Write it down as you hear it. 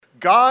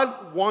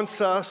God wants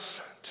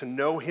us to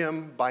know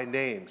him by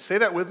name. Say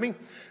that with me.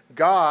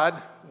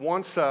 God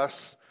wants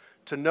us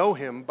to know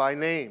him by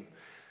name.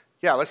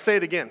 Yeah, let's say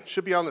it again. It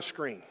should be on the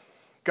screen.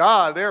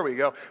 God, there we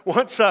go,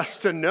 wants us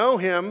to know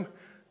him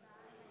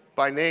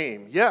by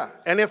name. Yeah,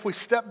 and if we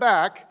step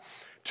back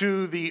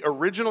to the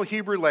original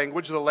Hebrew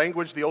language, the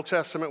language the Old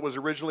Testament was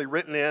originally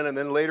written in and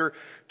then later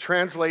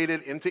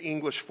translated into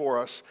English for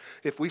us.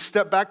 If we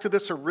step back to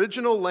this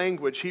original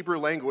language, Hebrew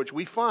language,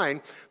 we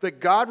find that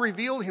God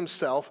revealed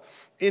himself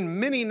in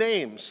many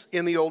names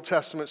in the Old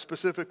Testament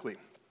specifically.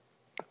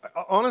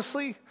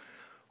 Honestly,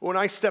 when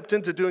I stepped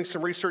into doing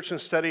some research and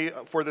study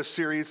for this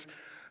series,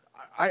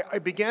 I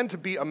began to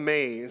be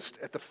amazed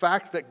at the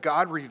fact that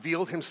God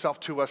revealed himself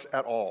to us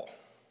at all.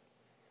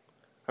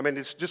 I mean,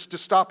 it's just to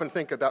stop and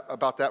think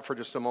about that for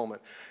just a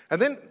moment.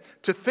 And then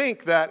to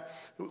think that,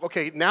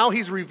 okay, now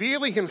he's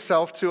revealing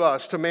himself to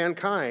us, to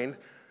mankind,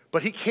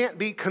 but he can't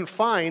be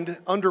confined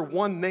under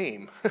one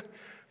name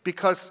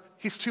because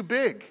he's too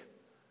big.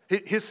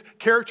 His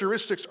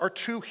characteristics are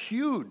too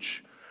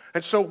huge.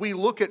 And so we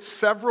look at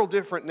several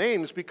different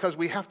names because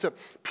we have to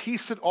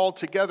piece it all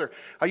together.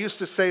 I used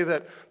to say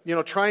that,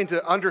 trying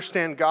to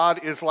understand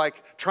God is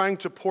like trying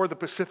to pour the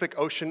Pacific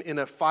Ocean in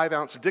a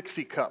 5-ounce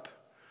Dixie cup.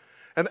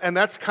 And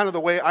that's kind of the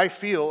way I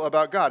feel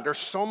about God. There's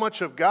so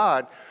much of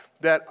God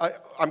that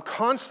I'm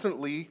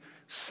constantly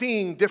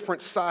seeing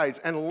different sides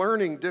and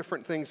learning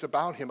different things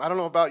about him. I don't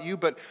know about you,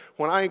 but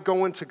when I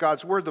go into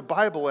God's Word, the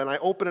Bible, and I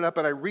open it up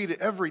and I read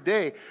it every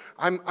day,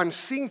 I'm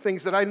seeing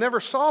things that I never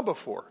saw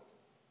before.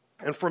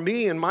 And for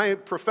me, in my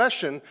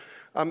profession,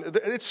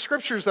 it's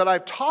scriptures that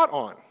I've taught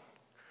on.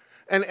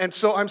 And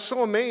so I'm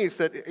so amazed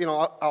that,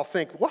 I'll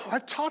think, wow,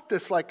 I've taught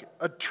this like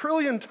 1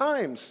 trillion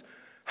times.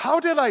 How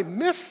did I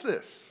miss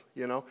this?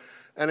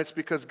 And it's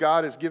because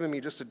God has given me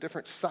just a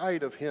different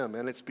side of him.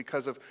 And it's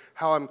because of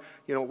how I'm,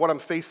 what I'm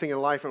facing in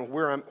life and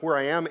where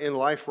I am in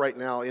life right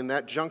now, in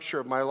that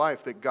juncture of my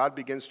life, that God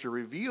begins to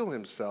reveal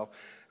himself.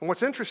 And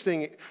what's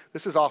interesting,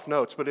 this is off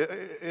notes, but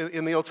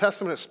in the Old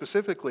Testament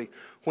specifically,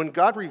 when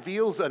God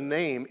reveals a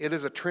name, it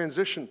is a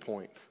transition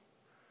point.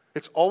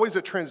 It's always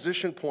a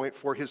transition point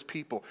for his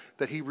people,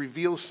 that he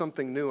reveals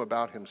something new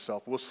about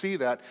himself. We'll see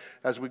that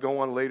as we go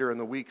on later in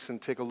the weeks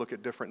and take a look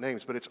at different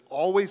names. But it's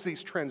always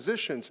these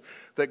transitions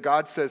that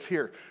God says,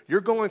 here,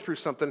 you're going through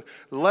something,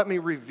 let me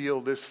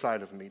reveal this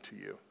side of me to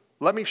you.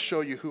 Let me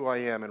show you who I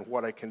am and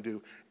what I can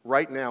do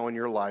right now in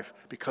your life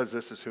because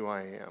this is who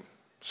I am.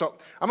 So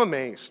I'm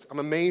amazed. I'm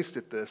amazed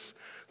at this.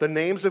 The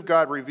names of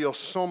God reveal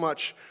so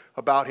much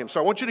about him. So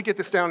I want you to get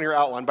this down in your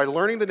outline. By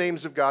learning the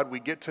names of God, we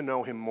get to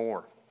know him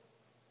more.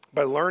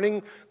 By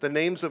learning the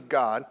names of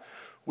God,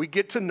 we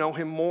get to know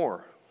him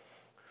more.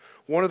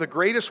 One of the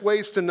greatest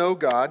ways to know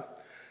God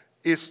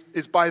is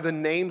by the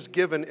names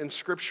given in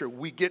Scripture.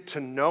 We get to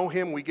know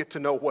him. We get to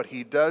know what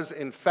he does.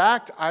 In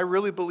fact, I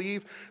really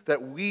believe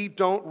that we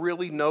don't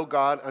really know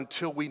God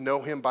until we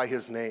know him by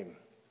his name.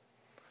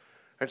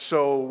 And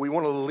so we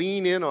want to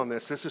lean in on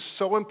this. This is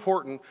so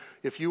important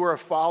if you are a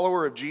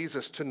follower of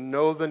Jesus to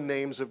know the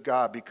names of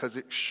God because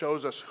it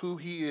shows us who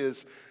he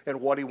is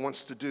and what he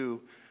wants to do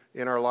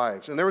in our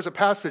lives. And there was a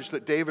passage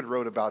that David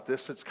wrote about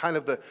this. It's kind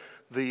of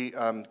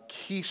the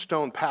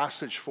keystone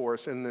passage for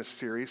us in this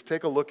series.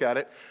 Take a look at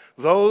it.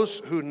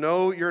 Those who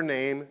know your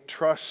name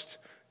trust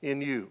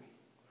in you.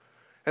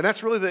 And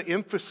that's really the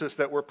emphasis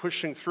that we're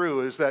pushing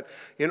through, is that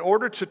in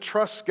order to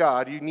trust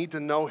God, you need to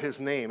know his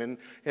name.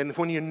 And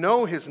when you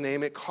know his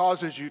name, it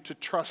causes you to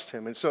trust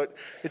him. And so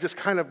it just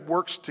kind of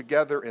works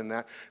together in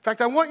that. In fact,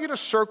 I want you to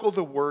circle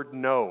the word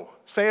know.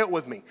 Say it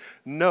with me.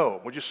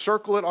 Know. Would you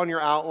circle it on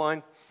your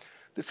outline?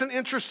 It's an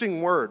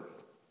interesting word.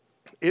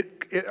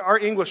 Our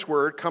English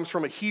word comes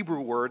from a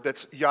Hebrew word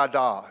that's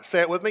yada.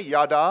 Say it with me.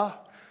 Yada.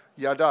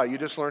 Yada. You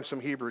just learned some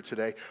Hebrew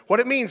today. What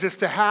it means is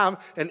to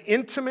have an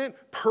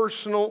intimate,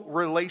 personal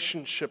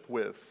relationship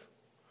with.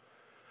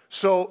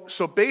 So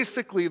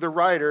basically the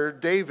writer,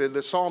 David,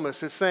 the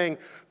psalmist, is saying,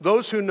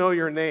 those who know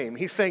your name.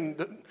 He's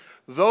saying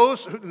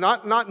those who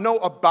not know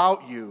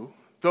about you,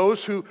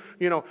 those who,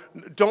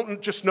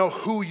 don't just know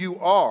who you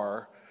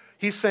are.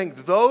 He's saying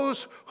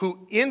those who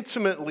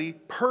intimately,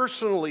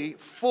 personally,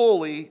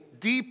 fully,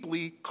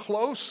 deeply,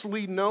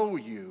 closely know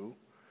you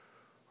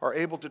are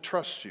able to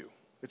trust you.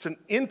 It's an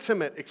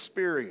intimate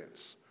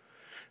experience.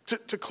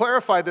 To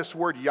clarify this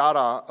word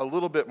yada a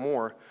little bit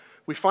more,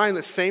 we find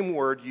the same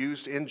word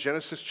used in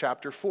Genesis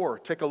chapter 4.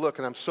 Take a look,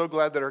 and I'm so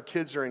glad that our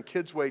kids are in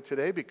Kids Way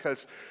today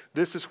because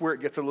this is where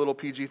it gets a little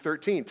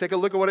PG-13. Take a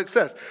look at what it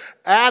says.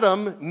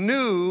 Adam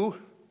knew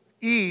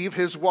Eve,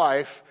 his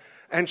wife,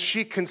 and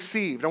she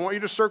conceived. I want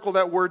you to circle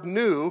that word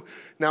knew.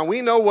 Now, we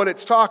know what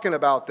it's talking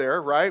about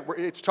there, right?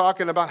 It's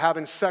talking about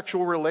having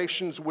sexual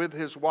relations with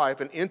his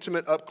wife, an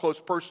intimate, up-close,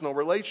 personal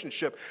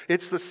relationship.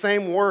 It's the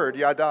same word,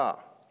 yada.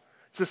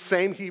 It's the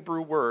same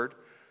Hebrew word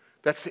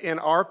that's in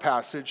our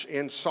passage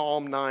in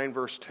Psalm 9,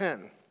 verse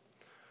 10.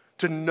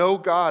 To know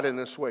God in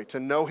this way, to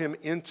know him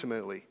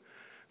intimately.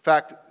 In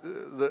fact,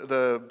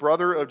 the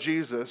brother of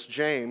Jesus,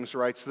 James,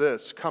 writes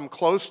this, come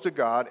close to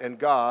God, and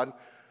God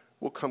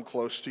will come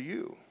close to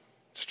you.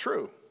 It's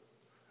true.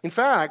 In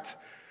fact,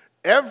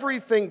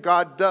 everything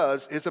God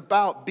does is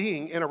about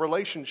being in a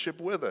relationship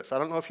with us. I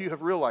don't know if you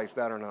have realized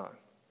that or not.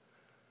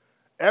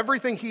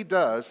 Everything he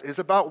does is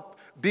about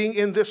being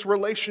in this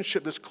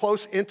relationship, this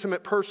close,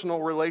 intimate,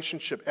 personal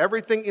relationship.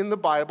 Everything in the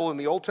Bible, in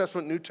the Old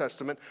Testament, New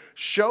Testament,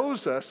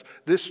 shows us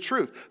this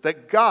truth,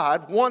 that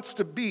God wants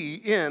to be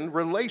in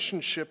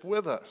relationship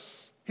with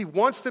us. He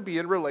wants to be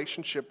in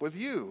relationship with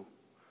you.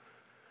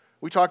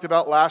 We talked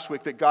about last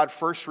week that God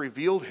first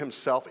revealed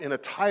himself in a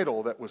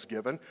title that was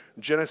given.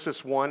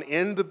 Genesis 1,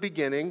 in the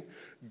beginning,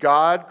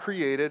 God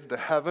created the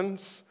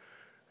heavens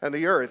and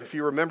the earth. If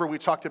you remember, we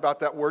talked about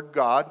that word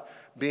God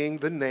being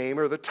the name,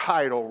 or the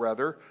title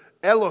rather,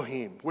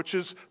 Elohim, which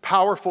is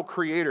powerful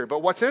creator.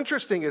 But what's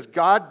interesting is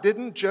God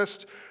didn't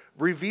just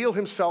reveal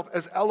himself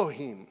as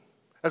Elohim,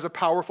 as a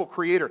powerful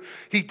creator.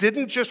 He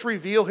didn't just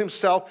reveal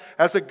himself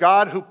as a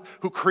God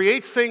who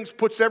creates things,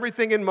 puts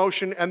everything in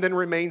motion, and then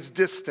remains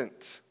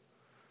distant.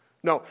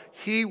 No,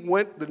 he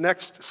went the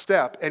next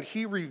step, and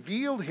he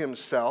revealed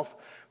himself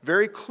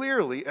very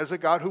clearly as a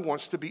God who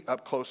wants to be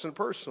up close and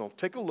personal.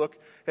 Take a look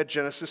at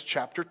Genesis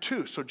chapter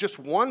 2. So just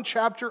one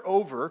chapter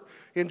over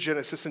in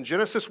Genesis. In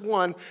Genesis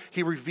 1,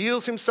 he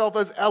reveals himself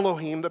as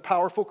Elohim, the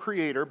powerful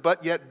creator,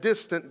 but yet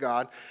distant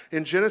God.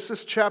 In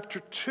Genesis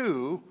chapter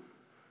 2,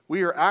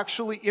 we are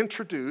actually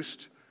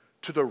introduced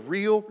to the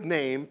real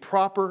name,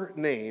 proper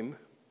name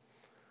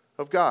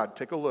of God.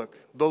 Take a look.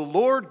 The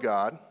Lord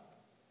God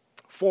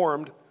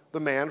formed the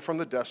man from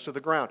the dust of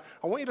the ground.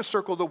 I want you to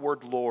circle the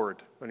word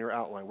Lord on your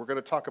outline. We're going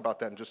to talk about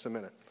that in just a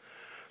minute.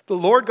 The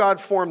Lord God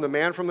formed the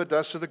man from the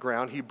dust of the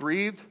ground. He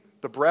breathed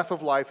the breath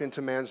of life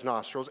into man's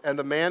nostrils, and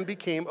the man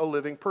became a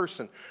living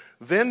person.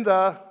 Then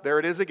there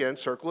it is again,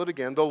 circle it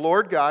again, the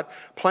Lord God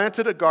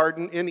planted a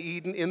garden in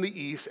Eden in the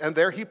east, and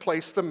there he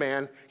placed the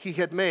man he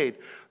had made.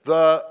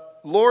 The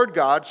Lord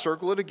God,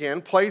 circle it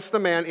again, placed the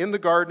man in the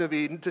Garden of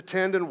Eden to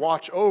tend and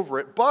watch over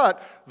it,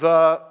 but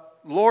the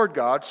Lord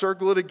God,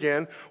 circle it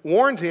again,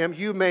 warned him,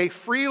 you may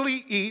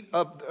freely eat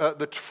of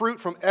the fruit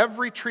from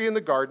every tree in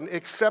the garden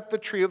except the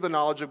tree of the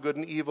knowledge of good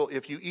and evil.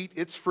 If you eat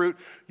its fruit,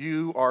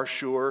 you are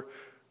sure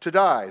to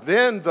die.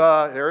 Then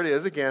there it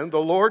is again,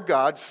 the Lord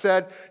God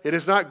said, it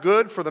is not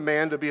good for the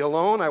man to be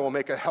alone. I will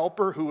make a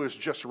helper who is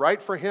just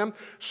right for him.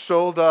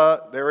 So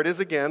there it is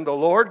again, the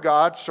Lord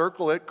God,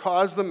 circle it,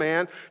 caused the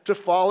man to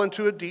fall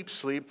into a deep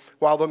sleep.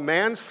 While the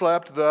man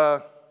slept,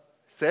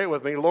 say it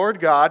with me, Lord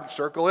God,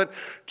 circle it,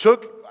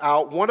 took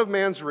out one of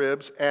man's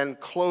ribs and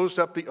closed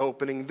up the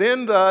opening.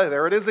 Then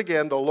there it is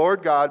again, the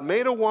Lord God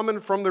made a woman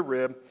from the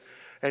rib,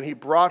 and he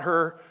brought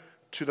her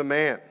to the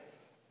man.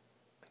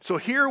 So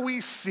here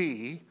we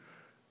see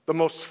the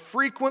most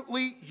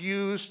frequently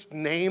used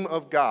name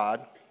of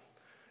God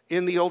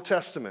in the Old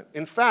Testament.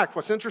 In fact,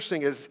 what's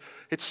interesting is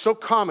it's so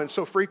common,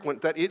 so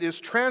frequent, that it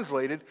is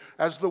translated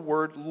as the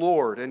word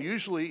Lord. And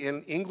usually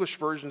in English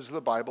versions of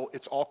the Bible,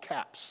 it's all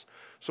caps.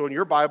 So in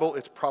your Bible,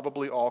 it's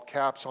probably all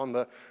caps. On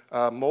the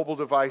mobile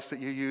device that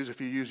you use,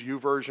 if you use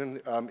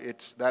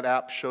YouVersion, that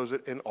app shows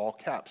it in all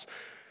caps.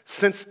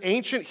 Since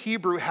ancient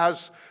Hebrew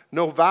has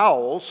no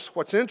vowels,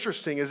 what's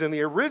interesting is in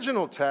the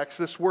original text,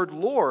 this word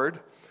Lord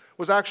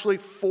was actually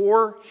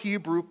 4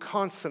 Hebrew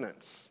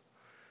consonants.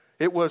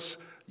 It was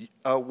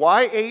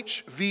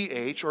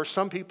YHVH, or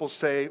some people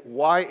say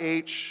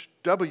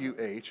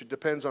YHWH. It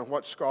depends on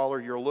what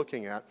scholar you're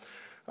looking at.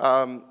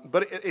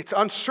 But it's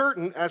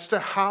uncertain as to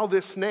how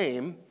this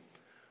name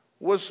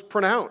was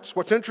pronounced.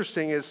 What's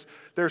interesting is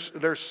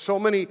there's so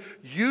many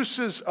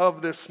uses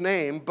of this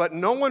name, but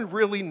no one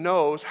really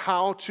knows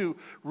how to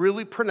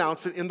really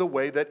pronounce it in the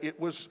way that it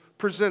was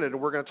presented.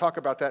 And we're going to talk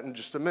about that in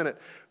just a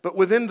minute. But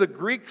within the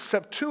Greek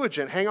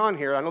Septuagint, hang on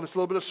here, I know this is a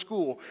little bit of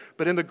school,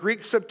 but in the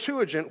Greek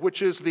Septuagint,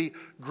 which is the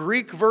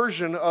Greek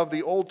version of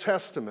the Old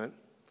Testament,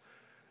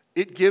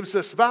 it gives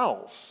us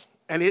vowels.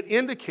 And it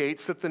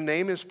indicates that the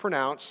name is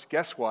pronounced,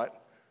 guess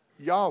what?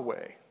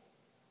 Yahweh.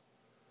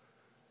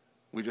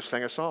 We just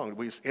sang a song.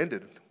 We just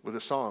ended with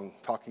a song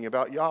talking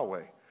about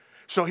Yahweh.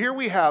 So here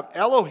we have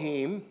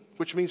Elohim,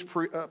 which means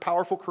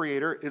powerful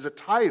creator, is a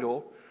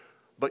title,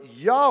 but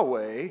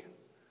Yahweh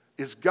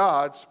is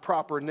God's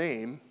proper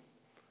name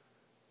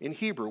in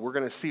Hebrew. We're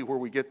going to see where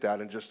we get that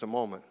in just a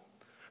moment.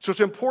 So it's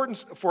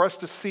important for us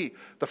to see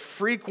the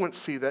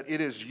frequency that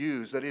it is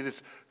used, that it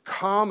is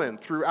common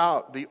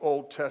throughout the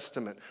Old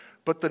Testament.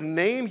 But the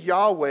name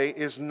Yahweh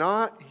is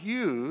not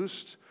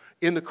used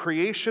in the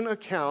creation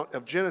account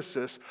of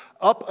Genesis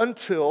up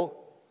until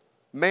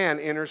man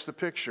enters the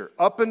picture,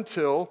 up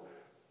until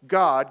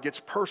God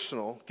gets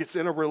personal, gets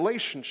in a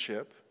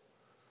relationship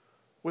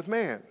with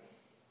man.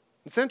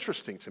 It's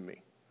interesting to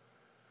me.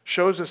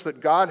 Shows us that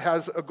God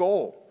has a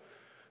goal,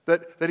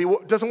 that he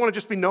doesn't want to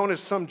just be known as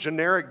some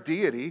generic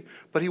deity,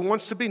 but he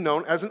wants to be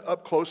known as an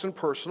up-close and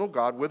personal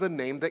God with a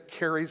name that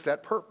carries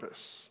that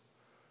purpose.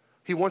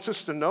 He wants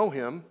us to know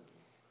him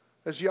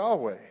as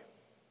Yahweh.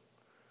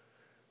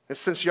 And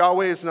since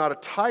Yahweh is not a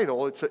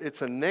title,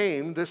 it's a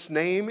name, this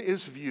name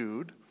is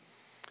viewed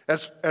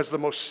as the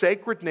most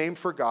sacred name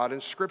for God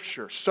in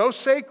Scripture. So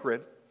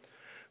sacred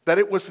that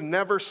it was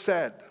never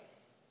said.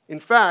 In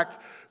fact,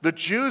 The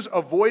Jews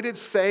avoided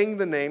saying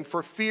the name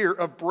for fear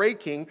of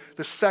breaking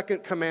the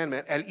second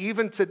commandment. And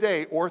even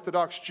today,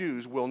 Orthodox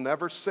Jews will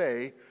never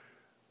say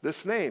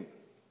this name.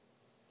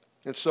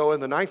 And so in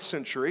the 9th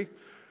century,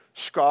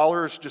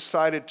 scholars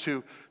decided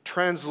to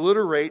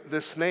transliterate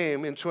this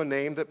name into a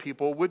name that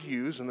people would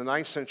use. In the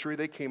 9th century,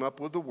 they came up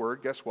with the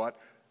word, guess what?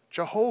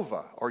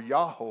 Jehovah or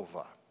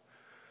Yahovah.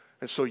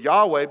 And so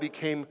Yahweh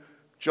became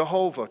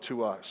Jehovah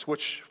to us,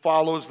 which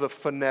follows the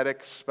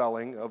phonetic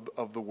spelling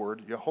of the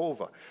word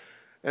Jehovah.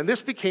 And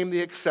this became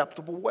the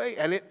acceptable way.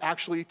 And it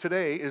actually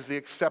today is the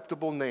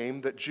acceptable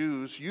name that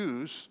Jews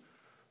use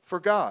for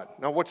God.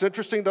 Now, what's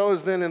interesting, though,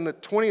 is then in the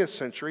 20th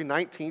century,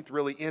 19th,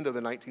 really into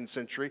the 19th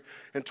century,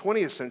 and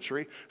 20th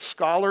century,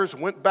 scholars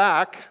went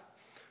back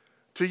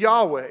to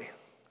Yahweh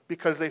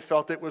because they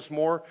felt it was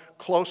more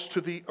close to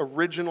the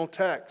original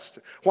text.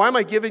 Why am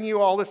I giving you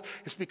all this?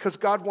 It's because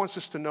God wants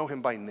us to know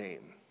Him by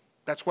name.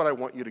 That's what I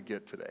want you to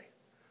get today.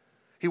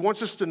 He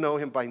wants us to know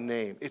Him by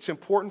name. It's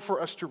important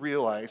for us to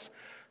realize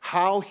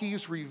how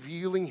He's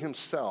revealing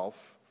Himself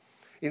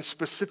in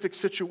specific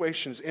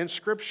situations in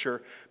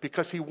Scripture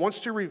because He wants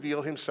to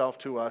reveal Himself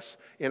to us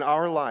in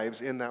our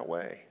lives in that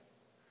way.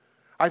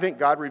 I think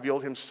God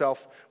revealed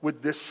Himself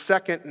with this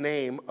second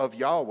name of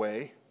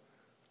Yahweh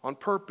on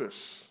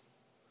purpose.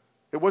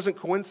 It wasn't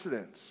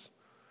coincidence.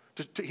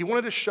 He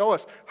wanted to show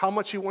us how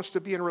much He wants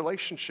to be in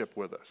relationship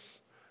with us.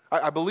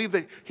 I believe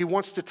that He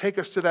wants to take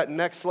us to that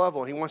next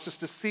level. He wants us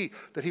to see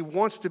that He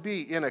wants to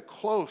be in a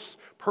close,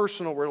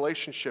 personal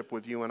relationship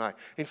with you and I.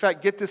 In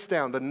fact, get this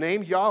down. The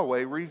name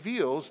Yahweh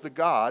reveals the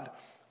God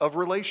of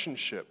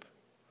relationship.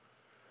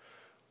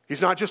 He's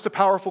not just a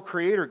powerful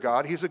creator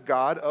God. He's a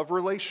God of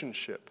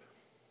relationship.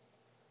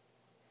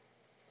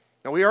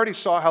 Now, we already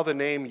saw how the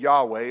name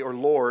Yahweh or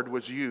Lord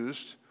was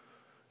used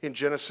in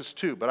Genesis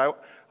 2, but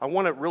I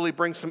want to really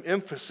bring some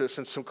emphasis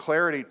and some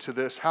clarity to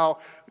this, how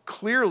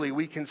clearly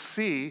we can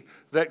see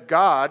that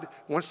God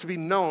wants to be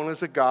known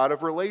as a God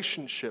of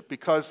relationship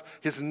because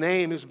His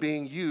name is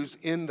being used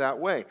in that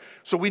way.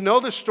 So we know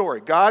the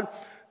story. God,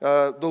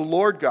 the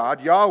Lord God,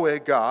 Yahweh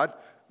God,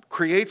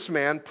 creates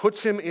man,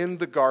 puts him in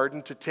the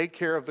garden to take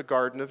care of the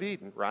Garden of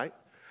Eden, right?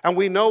 And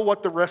we know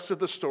what the rest of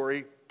the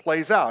story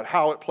plays out,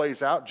 how it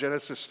plays out.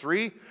 Genesis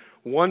 3,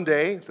 one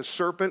day the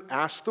serpent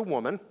asked the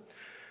woman,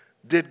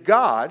 "Did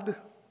God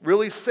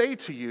really say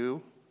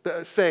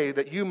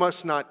that you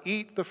must not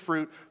eat the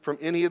fruit from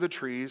any of the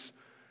trees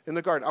in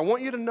the garden?" I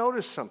want you to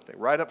notice something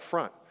right up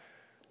front.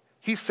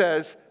 He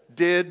says,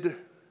 "Did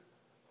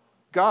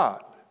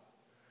God?"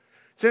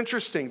 It's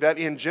interesting that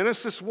in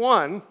Genesis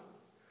 1,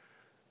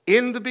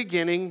 in the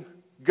beginning,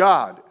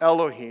 God,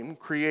 Elohim,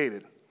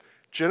 created.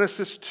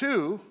 Genesis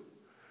 2,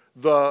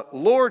 the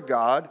Lord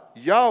God,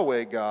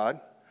 Yahweh God,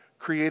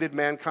 created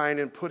mankind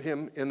and put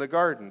him in the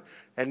garden.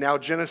 And now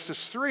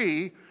Genesis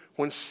 3,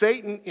 when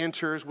Satan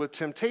enters with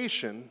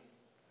temptation,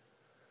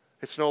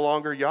 it's no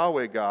longer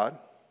Yahweh God,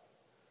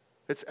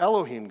 it's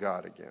Elohim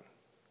God again.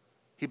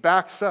 He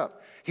backs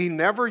up. He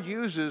never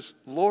uses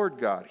Lord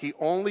God. He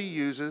only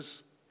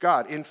uses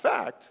God. In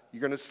fact,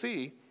 you're going to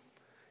see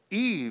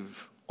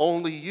Eve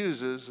only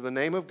uses the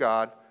name of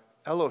God,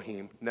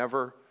 Elohim,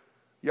 never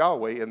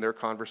Yahweh in their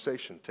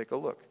conversation. Take a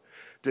look.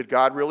 Did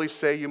God really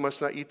say you must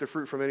not eat the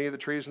fruit from any of the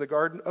trees in the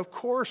garden? Of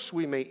course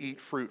we may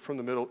eat fruit from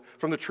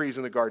the trees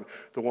in the garden.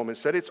 The woman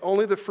said, "It's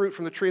only the fruit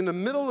from the tree in the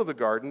middle of the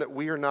garden that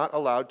we are not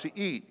allowed to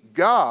eat."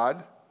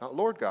 God, not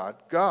Lord God,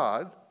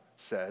 God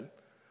said,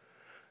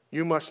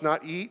 "You must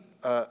not eat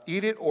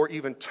it or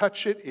even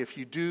touch it. If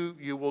you do,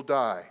 you will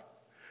die."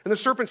 And the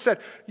serpent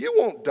said, "You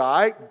won't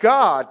die.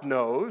 God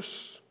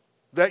knows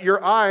that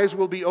your eyes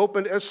will be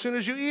opened as soon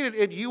as you eat it,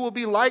 and you will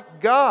be like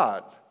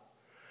God,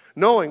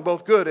 knowing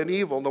both good and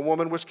evil." And the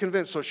woman was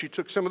convinced, so she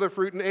took some of the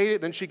fruit and ate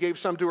it. Then she gave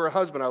some to her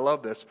husband, I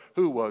love this,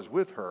 who was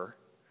with her.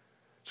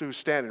 So he was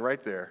standing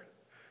right there.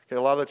 Okay,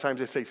 a lot of the times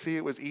they say, "See,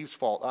 it was Eve's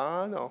fault."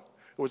 No,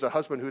 it was a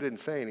husband who didn't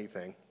say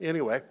anything.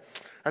 Anyway,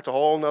 that's a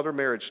whole other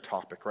marriage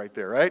topic right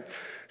there, right?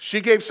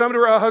 She gave some to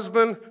her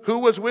husband who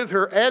was with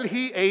her, and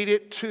he ate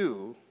it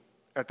too.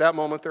 At that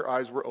moment, their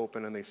eyes were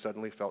open, and they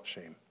suddenly felt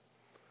shame.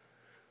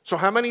 So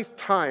how many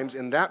times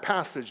in that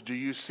passage do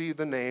you see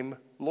the name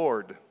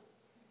Lord?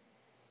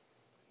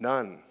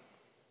 None.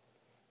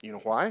 You know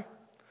why?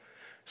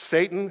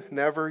 Satan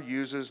never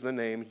uses the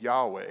name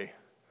Yahweh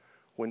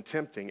when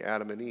tempting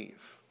Adam and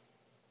Eve.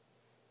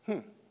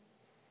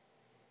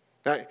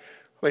 Now,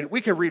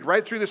 we can read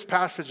right through this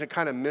passage and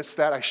kind of miss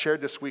that. I shared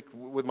this week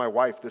with my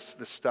wife this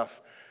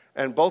stuff.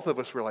 And both of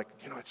us were like,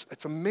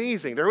 it's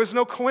amazing. There was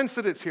no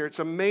coincidence here. It's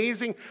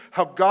amazing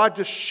how God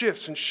just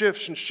shifts and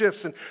shifts and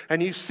shifts.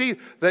 And you see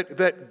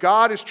that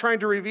God is trying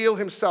to reveal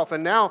Himself.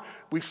 And now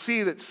we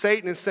see that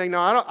Satan is saying,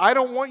 "No, I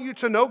don't want you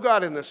to know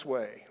God in this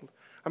way."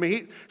 I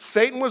mean,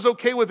 Satan was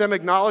okay with them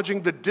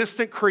acknowledging the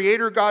distant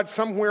creator God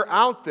somewhere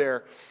out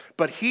there.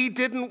 But he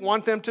didn't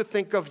want them to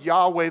think of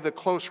Yahweh, the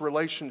close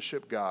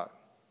relationship God.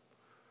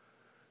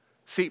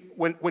 See,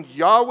 when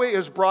Yahweh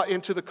is brought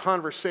into the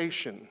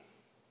conversation,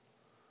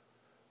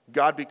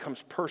 God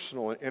becomes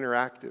personal and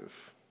interactive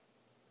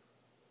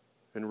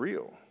and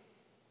real.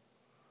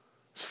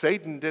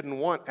 Satan didn't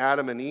want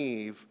Adam and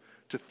Eve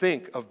to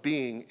think of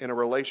being in a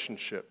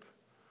relationship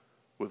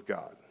with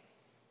God.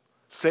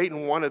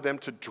 Satan wanted them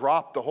to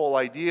drop the whole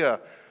idea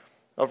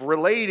of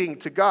relating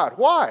to God.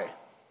 Why?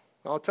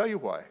 I'll tell you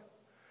why.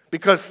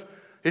 Because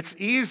it's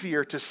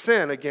easier to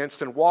sin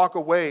against and walk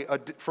away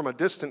from a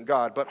distant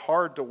God, but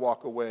hard to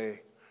walk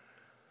away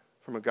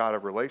from a God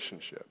of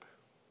relationship.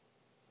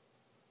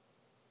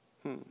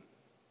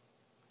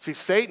 See,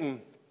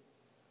 Satan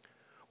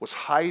was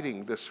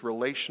hiding this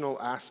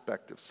relational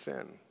aspect of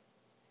sin.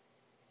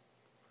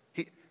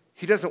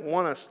 He doesn't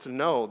want us to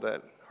know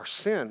that our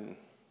sin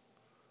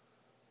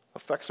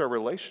affects our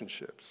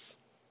relationships,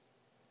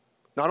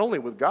 not only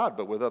with God,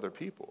 but with other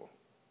people.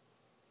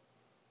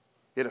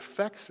 It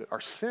affects it.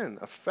 Our sin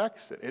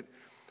affects it.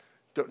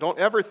 Don't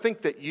ever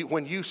think that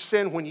when you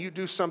sin, when you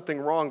do something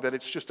wrong, that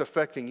it's just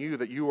affecting you,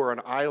 that you are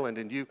an island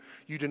and you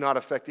do not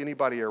affect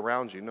anybody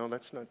around you. No,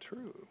 that's not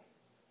true.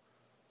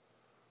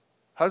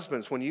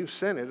 Husbands, when you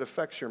sin, it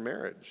affects your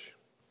marriage.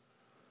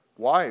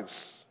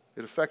 Wives,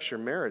 it affects your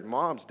marriage.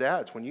 Moms,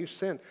 dads, when you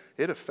sin,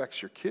 it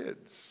affects your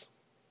kids.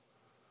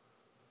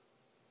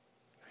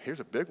 Here's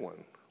a big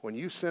one. When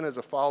you sin as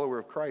a follower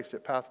of Christ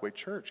at Pathway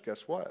Church,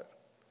 guess what?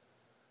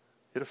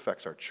 It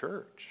affects our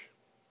church.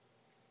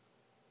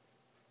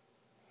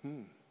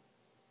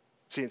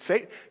 See, and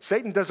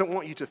Satan doesn't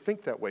want you to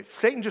think that way.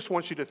 Satan just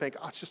wants you to think,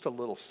 it's just a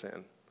little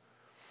sin.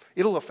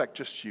 It'll affect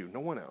just you, no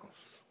one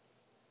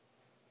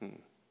else.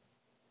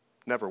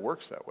 Never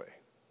works that way.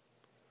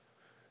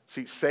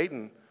 See,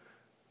 Satan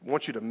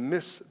wants you to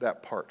miss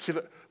that part. See,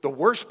 the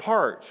worst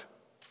part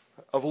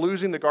of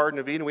losing the Garden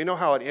of Eden, we know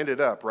how it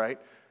ended up, right?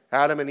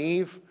 Adam and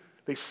Eve,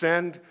 they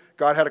sinned.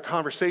 God had a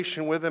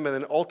conversation with them, and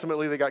then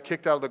ultimately they got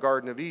kicked out of the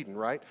Garden of Eden,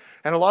 right?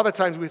 And a lot of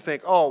times we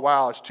think, oh,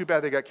 wow, it's too bad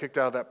they got kicked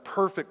out of that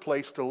perfect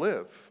place to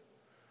live.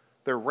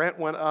 Their rent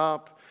went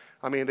up.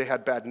 I mean, they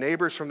had bad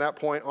neighbors from that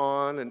point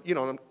on. And,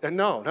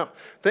 no.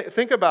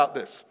 Think about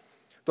this.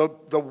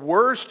 The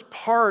worst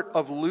part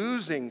of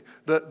losing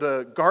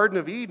the Garden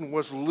of Eden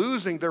was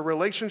losing their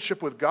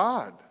relationship with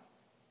God.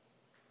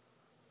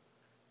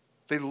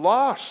 They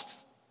lost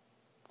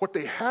what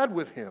they had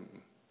with Him.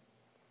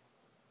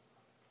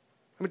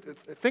 I mean,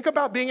 think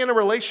about being in a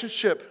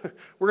relationship.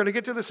 We're going to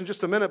get to this in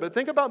just a minute, but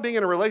think about being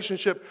in a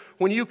relationship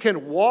when you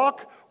can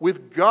walk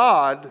with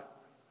God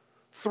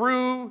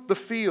through the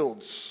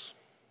fields,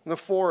 and the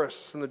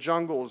forests, and the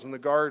jungles, and the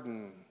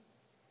garden,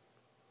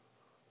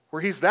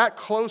 where He's that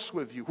close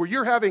with you, where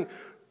you're having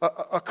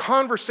a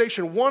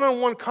conversation,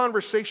 one-on-one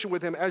conversation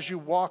with Him as you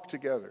walk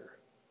together.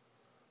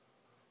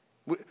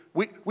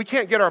 We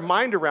can't get our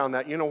mind around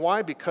that. You know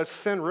why? Because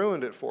sin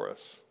ruined it for us.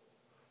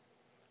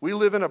 We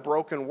live in a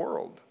broken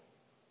world.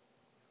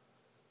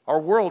 Our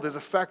world is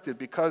affected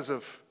because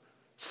of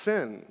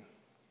sin,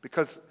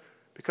 because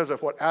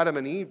of what Adam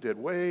and Eve did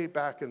way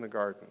back in the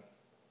garden.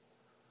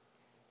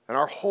 And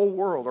our whole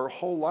world, our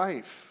whole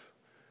life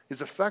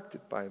is affected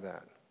by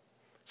that.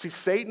 See,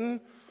 Satan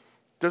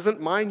doesn't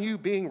mind you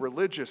being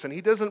religious, and he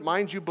doesn't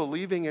mind you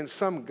believing in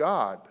some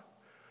God,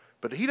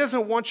 but he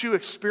doesn't want you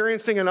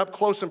experiencing an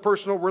up-close and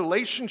personal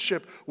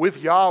relationship with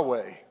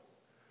Yahweh.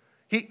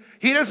 He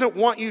doesn't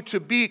want you to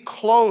be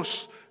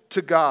close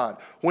to God.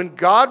 When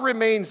God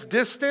remains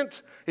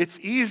distant, it's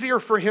easier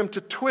for Him to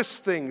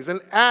twist things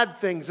and add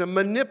things and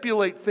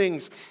manipulate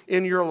things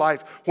in your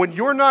life. When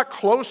you're not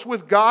close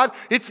with God,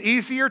 it's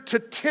easier to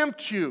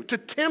tempt you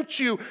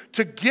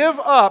to give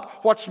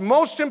up what's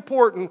most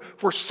important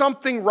for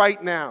something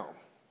right now.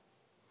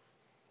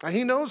 And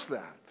He knows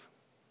that.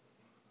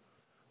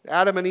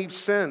 Adam and Eve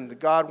sinned.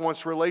 God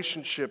wants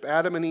relationship.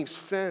 Adam and Eve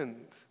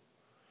sinned.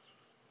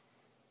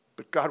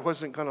 But God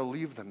wasn't going to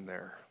leave them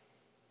there.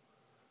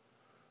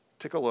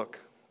 Take a look,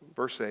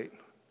 verse 8.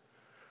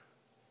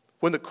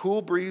 When the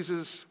cool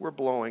breezes were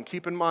blowing,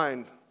 keep in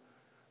mind,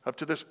 up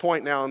to this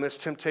point now in this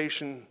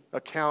temptation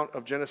account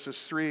of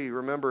Genesis 3,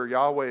 remember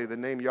Yahweh, the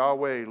name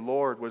Yahweh,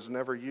 Lord, was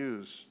never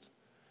used.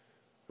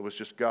 It was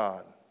just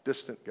God,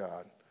 distant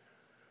God.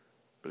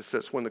 But it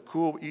says, when the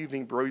cool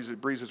evening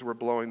breezes were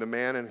blowing, the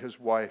man and his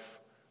wife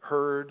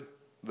heard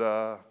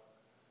the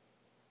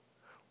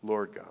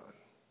Lord God,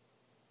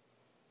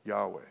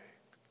 Yahweh,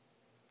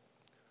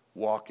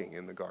 walking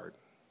in the garden.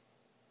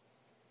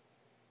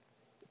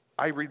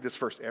 I read this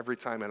verse every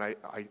time, and I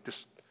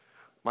just,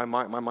 my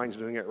mind's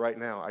doing it right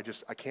now.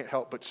 I can't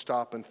help but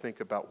stop and think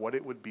about what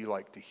it would be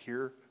like to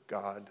hear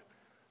God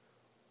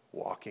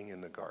walking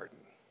in the garden.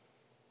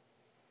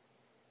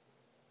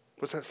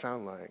 What's that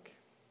sound like?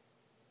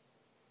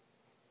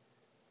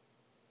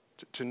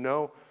 To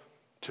know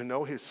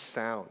His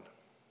sound.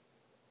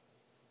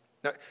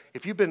 Now,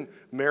 if you've been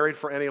married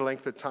for any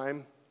length of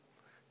time,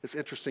 it's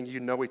interesting you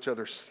know each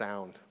other's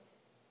sound.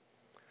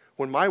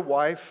 When my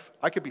wife,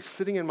 I could be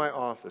sitting in my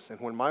office, and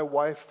when my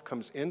wife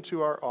comes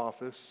into our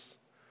office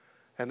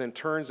and then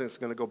turns and is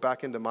going to go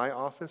back into my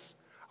office,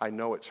 I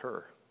know it's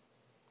her.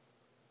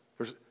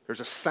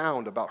 There's a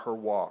sound about her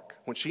walk.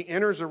 When she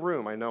enters a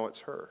room, I know it's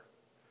her.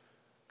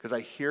 Because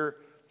I hear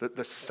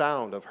the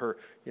sound of her,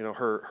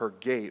 her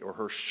gait or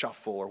her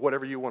shuffle or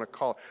whatever you want to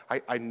call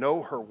it. I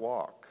know her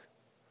walk.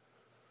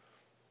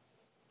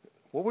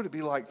 What would it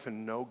be like to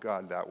know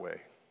God that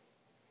way?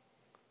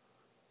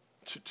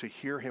 To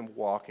hear him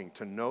walking,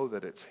 to know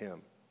that it's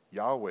him,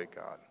 Yahweh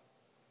God.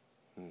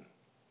 It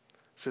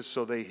says,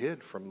 so they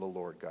hid from the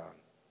Lord God.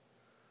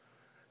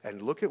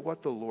 And look at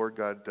what the Lord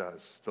God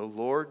does. The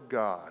Lord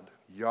God,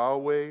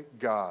 Yahweh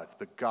God,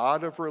 the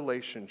God of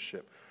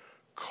relationship,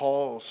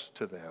 calls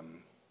to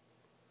them,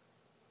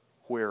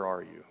 where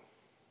are you?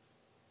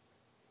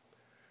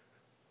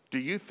 Do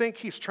you think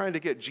he's trying to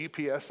get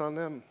GPS on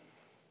them?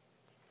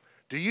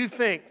 Do you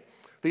think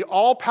the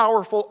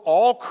all-powerful,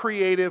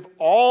 all-creative,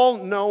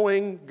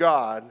 all-knowing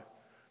God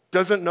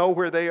doesn't know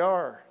where they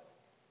are?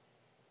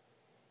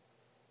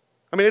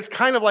 I mean, it's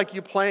kind of like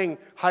you playing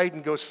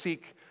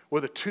hide-and-go-seek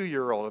with a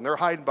 2-year-old, and they're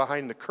hiding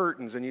behind the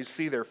curtains, and you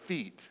see their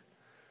feet,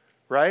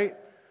 right?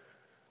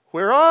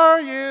 Where are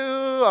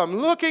you? I'm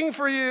looking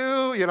for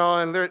you,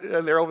 and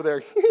they're over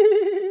there,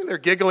 they're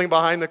giggling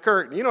behind the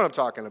curtain. You know what I'm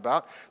talking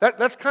about.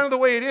 That's kind of the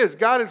way it is.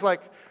 God is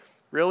like,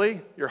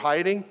 really? You're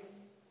hiding?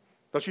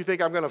 Don't you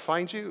think I'm going to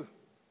find you?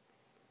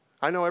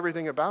 I know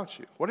everything about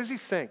you. What is he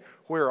saying?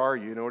 Where are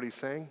you? You know what he's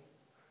saying?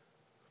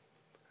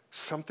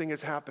 Something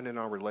has happened in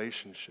our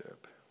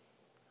relationship.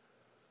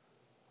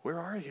 Where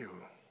are you?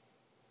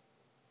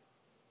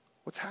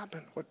 What's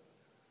happened?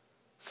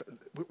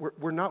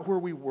 We're not where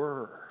we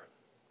were.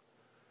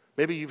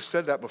 Maybe you've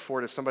said that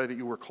before to somebody that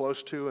you were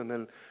close to, and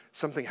then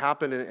something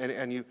happened,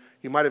 and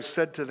you might have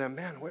said to them,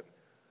 man,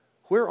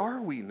 where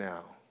are we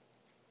now?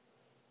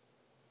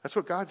 That's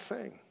what God's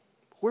saying.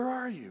 Where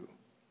are you?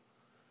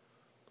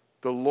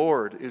 The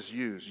Lord is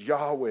used.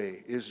 Yahweh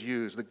is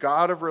used. The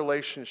God of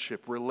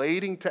relationship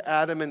relating to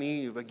Adam and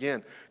Eve,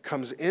 again,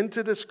 comes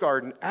into this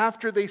garden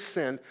after they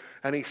sinned,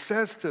 and he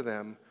says to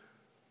them,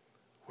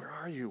 where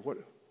are you? What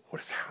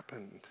has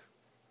happened?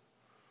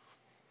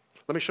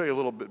 Let me show you a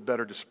little bit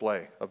better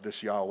display of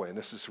this Yahweh, and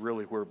this is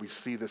really where we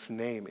see this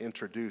name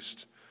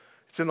introduced.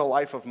 It's in the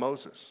life of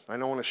Moses. I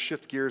don't want to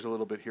shift gears a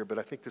little bit here, but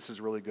I think this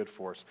is really good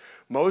for us.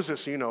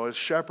 Moses, is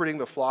shepherding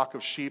the flock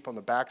of sheep on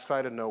the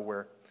backside of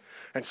nowhere.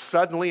 And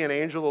suddenly an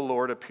angel of the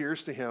Lord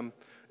appears to him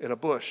in a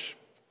bush.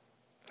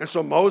 And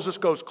so Moses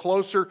goes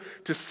closer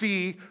to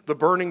see the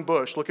burning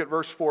bush. Look at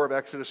verse 4 of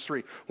Exodus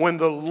 3. When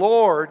the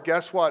Lord,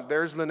 guess what?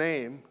 There's the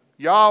name,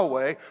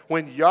 Yahweh.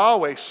 When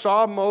Yahweh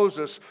saw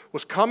Moses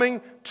was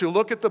coming to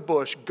look at the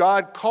bush,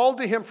 God called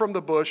to him from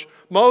the bush,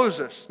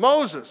 Moses,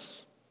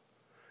 Moses.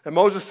 And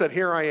Moses said,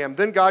 here I am.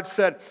 Then God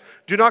said,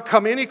 do not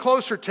come any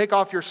closer, take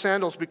off your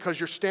sandals, because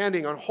you're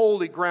standing on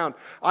holy ground.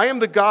 I am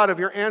the God of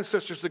your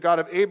ancestors, the God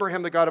of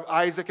Abraham, the God of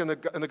Isaac, and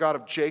the God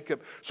of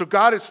Jacob. So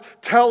God is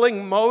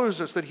telling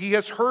Moses that he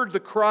has heard the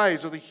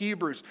cries of the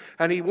Hebrews,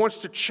 and he wants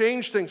to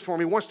change things for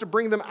them. He wants to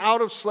bring them out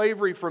of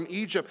slavery from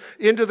Egypt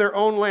into their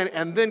own land.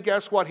 And then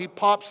guess what? He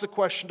pops the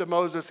question to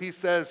Moses. He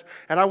says,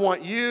 and I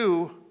want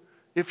you,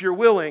 if you're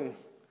willing,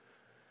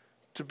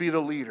 to be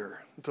the leader,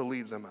 to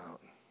lead them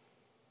out.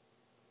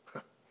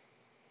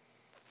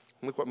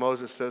 Look what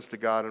Moses says to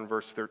God in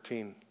verse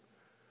 13.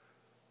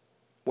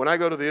 When I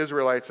go to the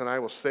Israelites and I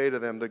will say to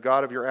them, the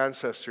God of your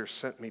ancestors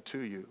sent me to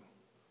you.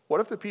 What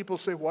if the people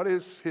say, what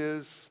is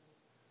his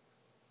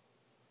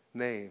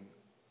name?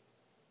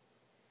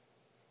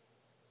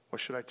 What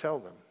should I tell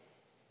them?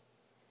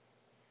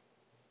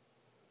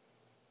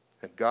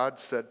 And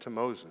God said to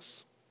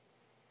Moses,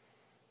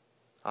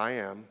 I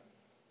am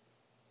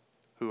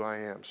who I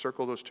am.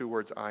 Circle those two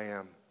words, I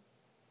am.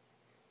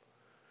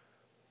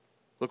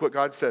 Look what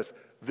God says.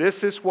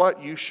 This is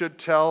what you should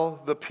tell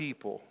the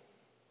people.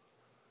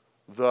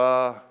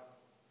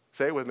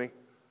 Say it with me,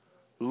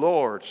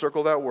 Lord,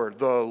 circle that word.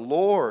 The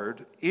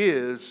Lord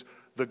is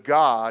the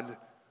God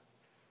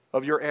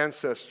of your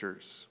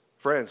ancestors.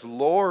 Friends,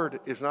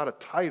 Lord is not a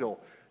title,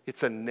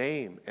 it's a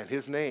name, and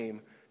his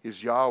name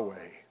is Yahweh.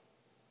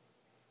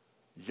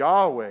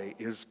 Yahweh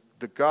is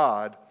the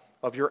God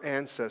of your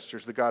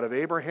ancestors, the God of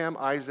Abraham,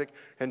 Isaac,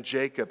 and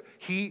Jacob.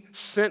 He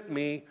sent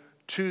me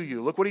to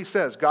you. Look what he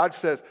says. God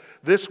says,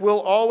 this will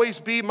always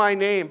be my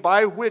name,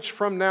 by which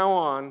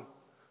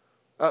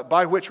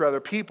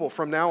people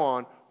from now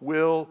on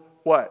will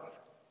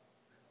what?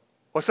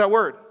 What's that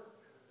word?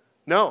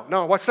 No.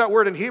 What's that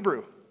word in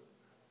Hebrew?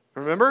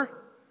 Remember?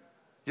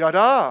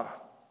 Yada.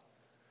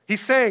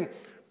 He's saying,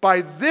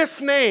 by this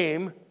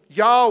name,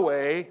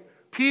 Yahweh,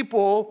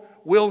 people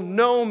will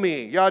know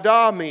me.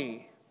 Yada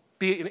me.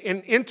 Be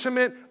an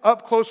intimate,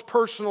 up-close,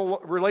 personal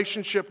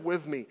relationship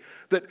with me.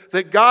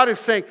 That God is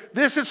saying,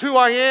 this is who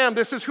I am.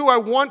 This is who I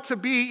want to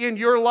be in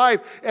your life.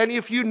 And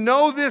if you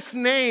know this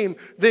name,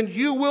 then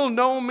you will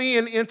know me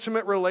in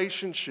intimate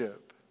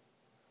relationship.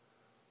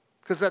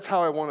 Because that's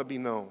how I want to be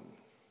known.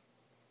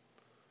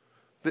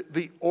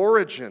 The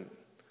origin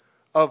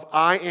of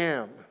I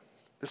am,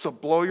 this will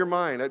blow your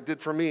mind. It did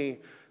for me.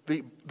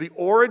 The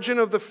origin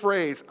of the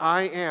phrase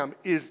I am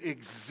is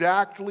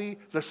exactly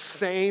the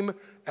same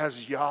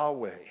as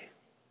Yahweh.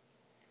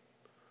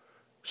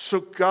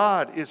 So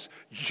God is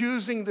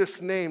using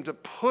this name to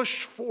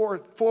push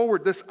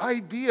forward this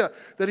idea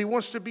that he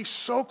wants to be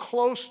so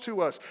close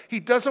to us. He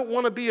doesn't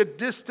want to be a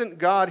distant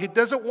God. He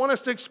doesn't want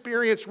us to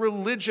experience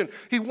religion.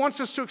 He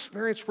wants us to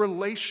experience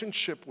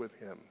relationship with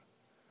him.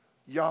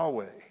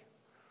 Yahweh.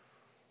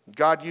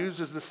 God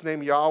uses this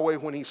name Yahweh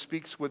when he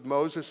speaks with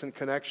Moses in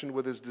connection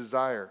with his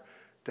desire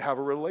to have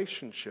a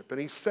relationship. And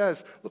he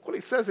says, look what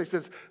he says. He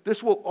says,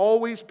 this will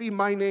always be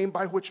my name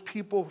by which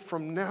people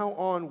from now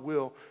on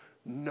will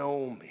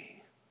know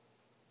me.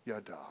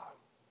 Yada.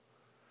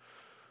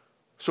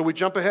 So we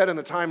jump ahead in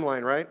the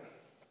timeline, right?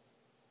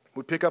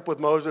 We pick up with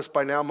Moses.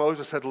 By now,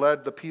 Moses had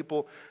led the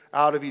people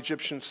out of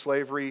Egyptian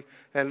slavery.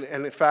 And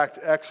in fact,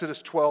 Exodus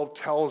 12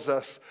 tells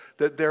us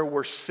that there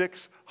were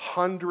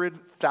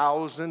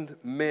 600,000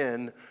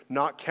 men,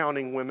 not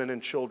counting women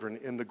and children,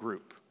 in the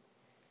group.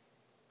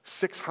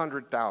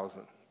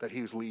 600,000 that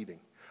he was leading.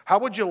 How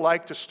would you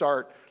like to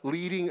start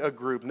leading a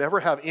group, never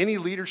have any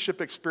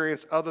leadership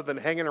experience other than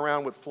hanging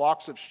around with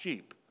flocks of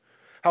sheep?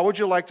 How would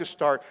you like to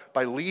start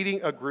by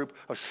leading a group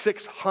of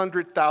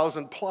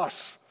 600,000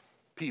 plus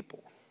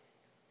people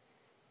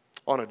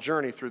on a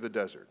journey through the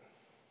desert?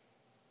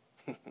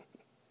 Do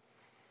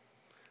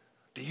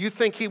you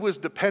think he was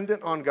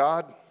dependent on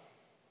God?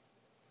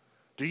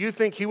 Do you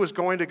think he was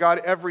going to God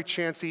every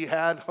chance he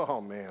had?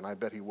 Oh man, I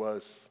bet he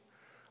was.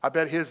 I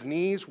bet his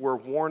knees were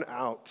worn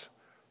out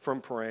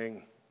from praying.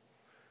 In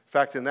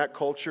fact, in that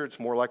culture, it's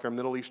more like our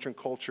Middle Eastern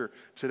culture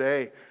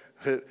today.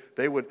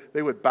 They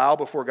would bow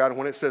before God, and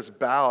when it says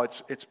bow,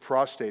 it's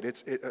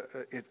prostrate.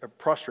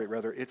 Prostrate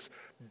rather. It's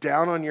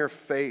down on your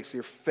face.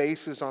 Your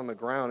face is on the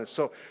ground, and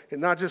so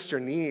not just your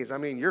knees. I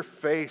mean, your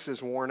face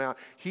is worn out.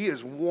 He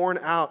is worn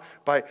out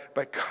by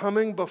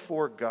coming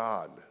before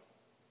God.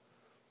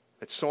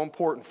 It's so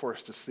important for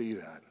us to see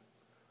that.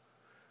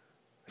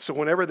 So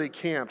whenever they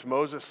camped,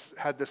 Moses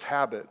had this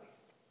habit.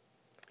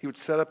 He would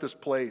set up this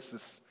place,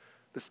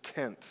 this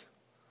tent,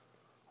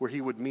 where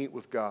he would meet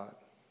with God.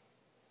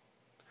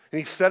 And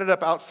he set it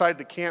up outside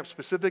the camp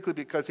specifically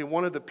because he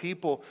wanted the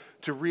people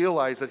to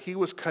realize that he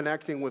was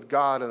connecting with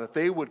God and that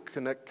they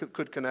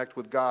could connect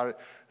with God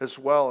as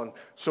well. And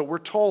so we're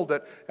told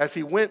that as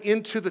he went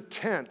into the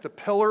tent, the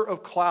pillar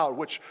of cloud,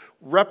 which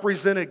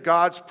represented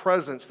God's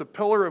presence, the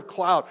pillar of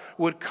cloud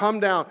would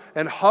come down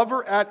and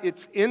hover at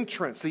its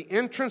entrance, the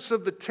entrance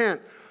of the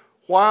tent,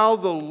 while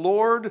the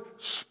Lord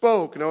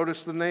spoke.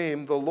 Notice the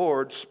name, the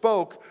Lord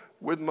spoke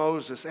with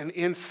Moses. And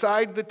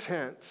inside the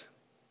tent,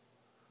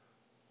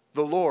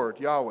 the Lord,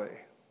 Yahweh,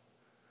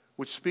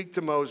 would speak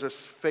to Moses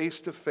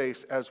face to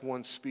face as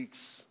one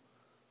speaks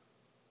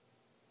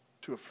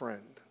to a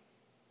friend.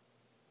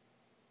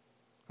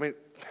 I mean,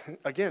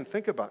 again,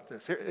 think about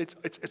this.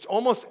 It's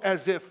almost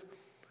as if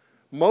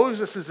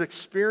Moses is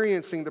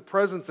experiencing the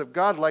presence of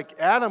God like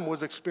Adam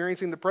was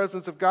experiencing the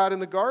presence of God in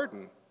the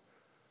garden.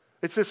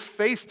 It's this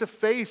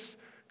face-to-face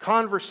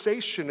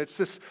conversation. It's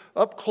this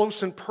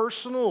up-close and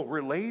personal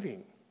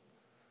relating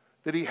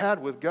that he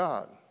had with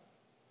God.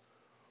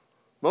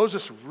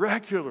 Moses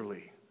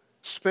regularly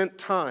spent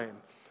time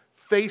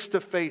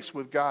face-to-face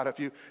with God.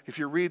 If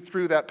you read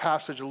through that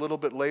passage a little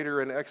bit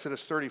later in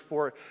Exodus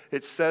 34,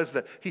 it says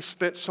that he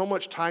spent so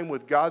much time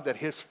with God that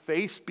his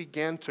face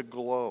began to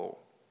glow.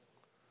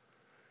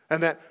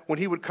 And that when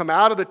he would come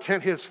out of the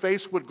tent, his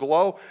face would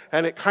glow,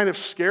 and it kind of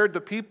scared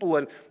the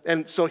people.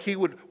 And so he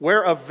would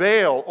wear a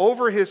veil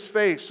over his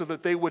face so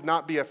that they would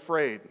not be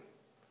afraid.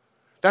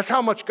 That's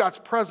how much God's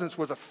presence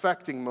was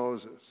affecting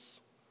Moses.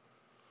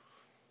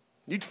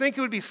 You'd think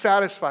he would be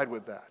satisfied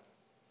with that.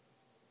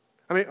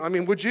 I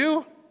mean, would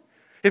you?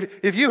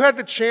 If you had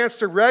the chance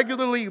to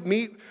regularly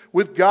meet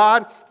with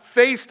God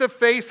face to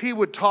face, he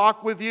would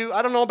talk with you.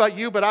 I don't know about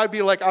you, but I'd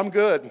be like, I'm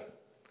good.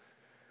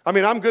 I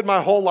mean, I'm good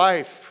my whole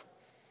life.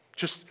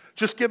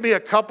 Just give me a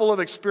couple of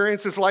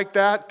experiences like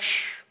that.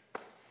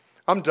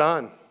 I'm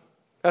done.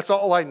 That's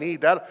all I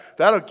need.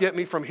 That'll get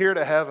me from here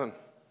to heaven,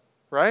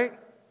 right?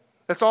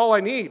 That's all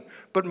I need.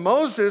 But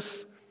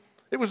Moses,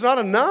 it was not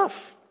enough.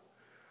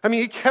 I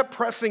mean, he kept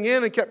pressing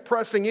in and kept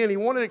pressing in. He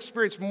wanted to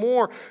experience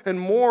more and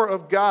more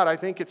of God. I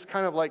think it's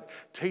kind of like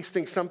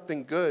tasting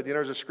something good. You know,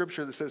 there's a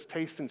scripture that says,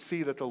 taste and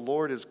see that the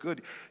Lord is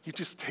good. You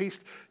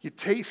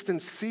taste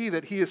and see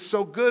that he is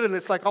so good, and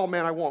it's like, oh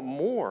man, I want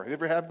more. You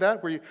ever have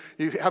that where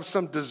you have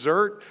some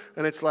dessert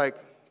and it's like,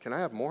 can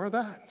I have more of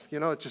that? You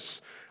know,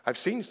 I've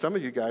seen some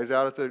of you guys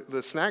out at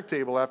the snack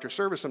table after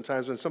service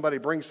sometimes when somebody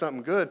brings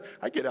something good.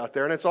 I get out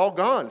there and it's all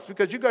gone. It's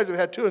because you guys have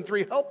had 2 and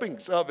 3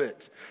 helpings of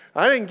it.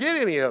 I didn't get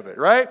any of it,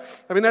 right?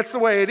 I mean, that's the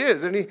way it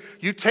is. And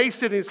you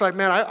taste it and it's like,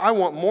 man, I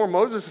want more.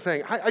 Moses is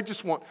saying, I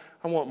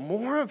want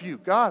more of you,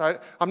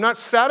 God. I'm not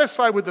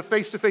satisfied with the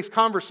face-to-face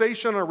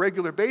conversation on a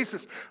regular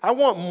basis. I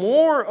want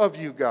more of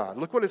you, God.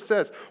 Look what it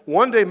says.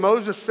 One day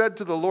Moses said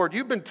to the Lord,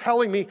 you've been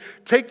telling me,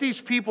 take these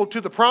people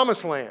to the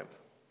promised land.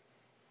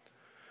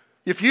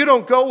 If you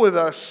don't go with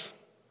us,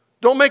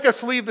 don't make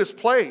us leave this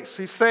place.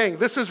 He's saying,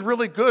 this is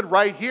really good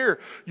right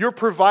here. You're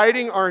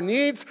providing our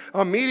needs.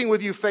 I'm meeting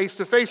with you face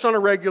to face on a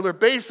regular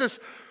basis.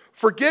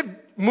 Forget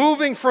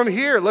moving from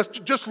here. Let's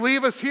just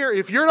leave us here.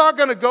 If you're not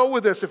going to go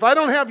with us, if I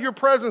don't have your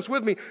presence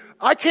with me,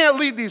 I can't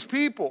lead these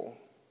people.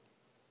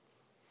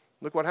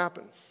 Look what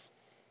happens.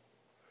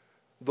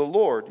 The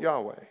Lord,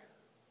 Yahweh,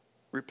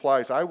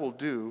 replies, I will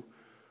do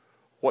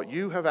what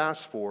you have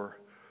asked for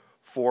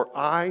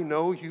I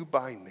know you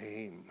by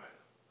name.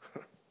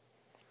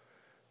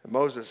 And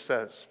Moses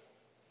says,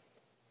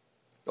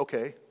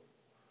 okay,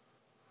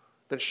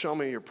 then show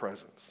me your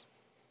presence.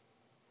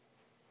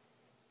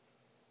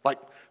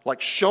 Like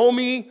show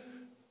me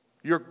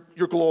your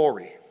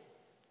glory.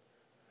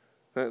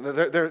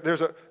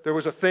 There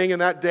was a thing in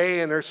that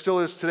day, and there still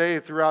is today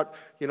throughout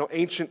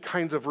ancient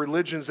kinds of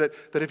religions that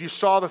if you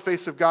saw the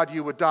face of God,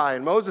 you would die.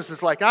 And Moses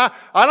is like, I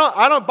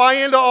don't buy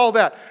into all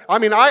that. I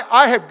mean,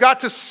 I have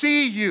got to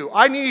see you.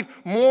 I need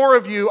more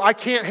of you. I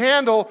can't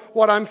handle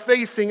what I'm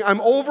facing.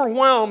 I'm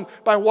overwhelmed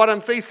by what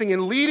I'm facing.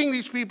 And leading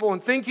these people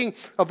and thinking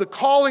of the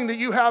calling that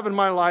you have in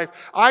my life,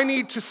 I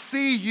need to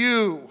see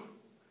you.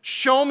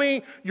 Show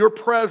me your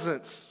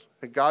presence.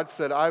 And God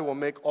said, I will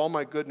make all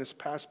my goodness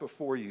pass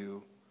before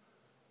you.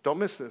 Don't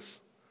miss this.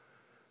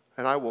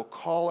 And I will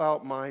call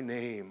out my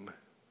name,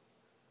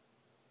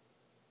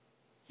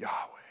 Yahweh,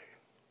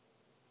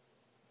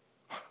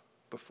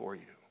 before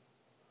you.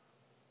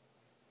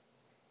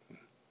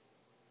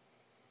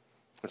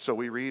 And so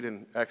we read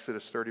in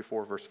Exodus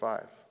 34, verse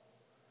 5.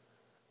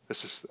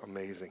 This is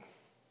amazing.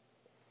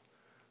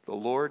 The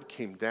Lord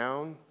came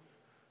down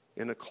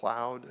in a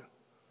cloud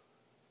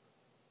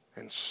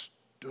and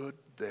stood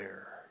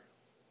there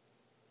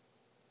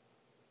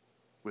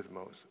with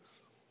Moses.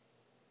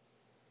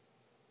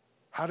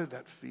 How did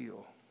that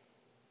feel?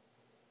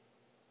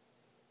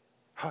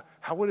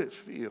 How would it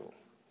feel?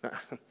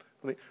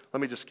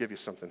 Let me just give you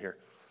something here.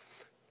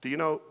 Do you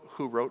know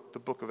who wrote the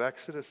book of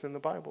Exodus in the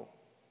Bible?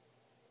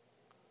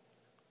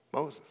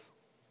 Moses.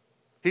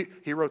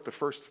 He wrote the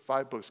first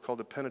 5 books called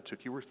the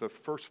Pentateuch. He wrote the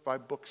first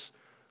 5 books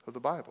of the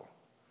Bible.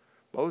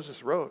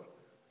 Moses wrote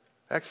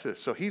Exodus.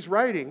 So he's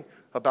writing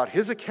about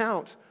his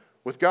account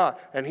with God.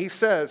 And he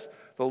says,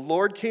 the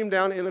Lord came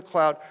down in a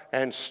cloud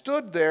and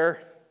stood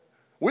there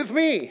with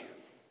me.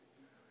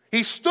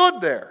 He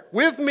stood there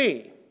with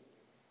me.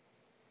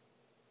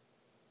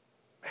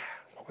 Man,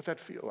 what would that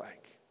feel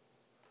like?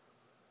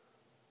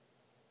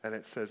 And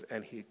it says,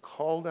 and he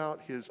called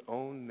out his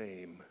own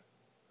name,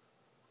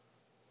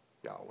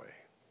 Yahweh.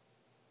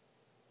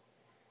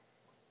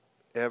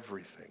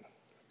 Everything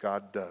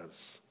God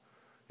does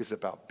is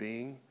about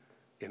being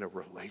in a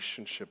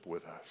relationship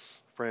with us.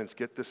 Friends,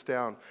 get this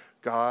down.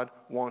 God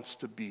wants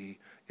to be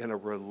in a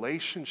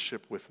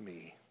relationship with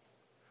me.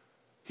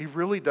 He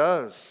really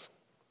does.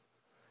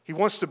 He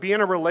wants to be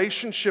in a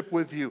relationship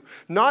with you,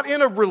 not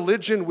in a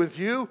religion with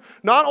you,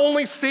 not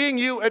only seeing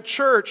you at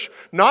church,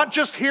 not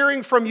just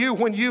hearing from you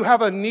when you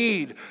have a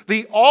need.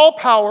 The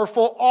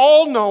all-powerful,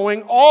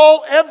 all-knowing,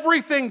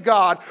 everything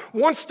God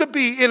wants to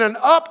be in an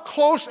up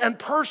close and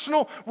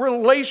personal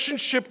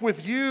relationship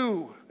with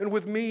you and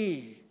with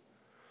me.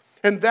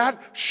 And that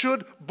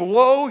should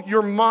blow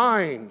your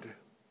mind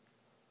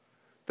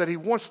that He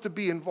wants to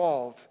be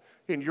involved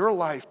in your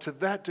life to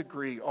that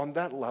degree, on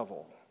that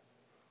level.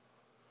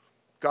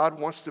 God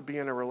wants to be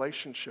in a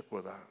relationship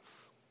with us.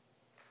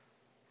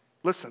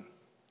 Listen,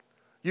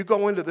 you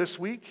go into this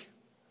week,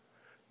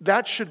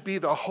 that should be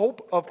the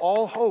hope of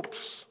all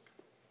hopes.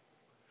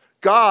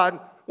 God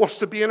wants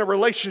to be in a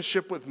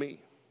relationship with me.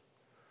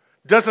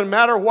 Doesn't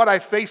matter what I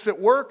face at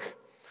work.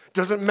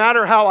 Doesn't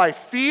matter how I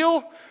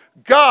feel.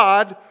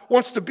 God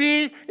wants to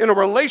be in a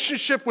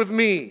relationship with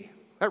me.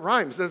 That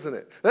rhymes, doesn't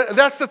it?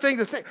 That's the thing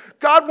to think.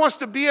 God wants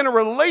to be in a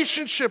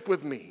relationship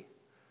with me.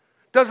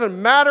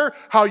 Doesn't matter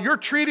how you're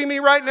treating me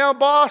right now,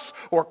 boss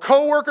or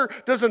coworker.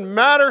 Doesn't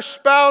matter,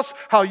 spouse,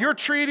 how you're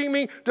treating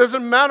me.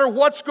 Doesn't matter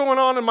what's going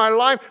on in my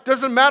life.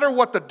 Doesn't matter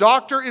what the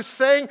doctor is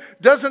saying.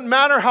 Doesn't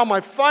matter how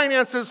my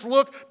finances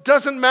look.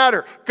 Doesn't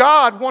matter.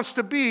 God wants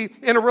to be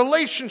in a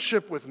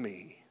relationship with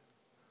me.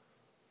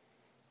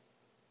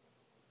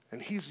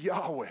 And He's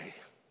Yahweh.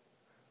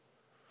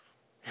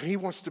 And He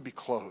wants to be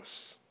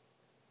close.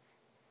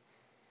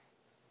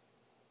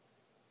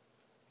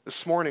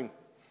 This morning,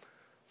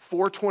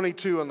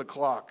 4:22 on the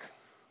clock,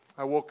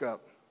 I woke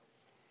up.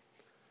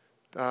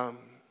 Don't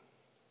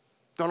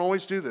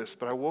always do this,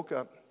 but I woke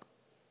up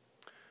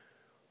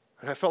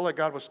and I felt like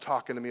God was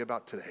talking to me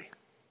about today.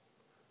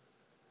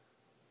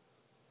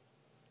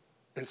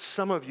 And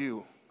some of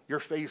you, your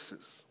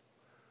faces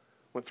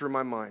went through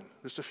my mind,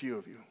 just a few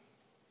of you.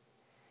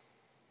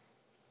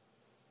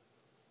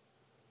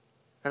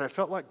 And I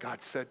felt like God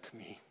said to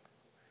me,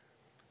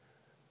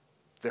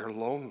 they're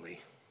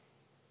lonely.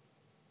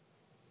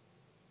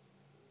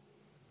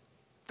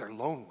 They're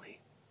lonely.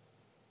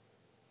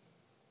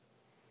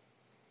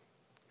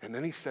 And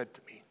then He said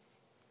to me,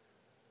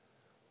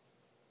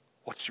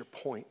 what's your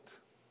point?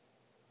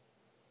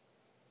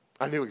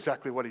 I knew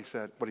exactly what He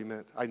said, what He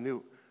meant. I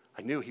knew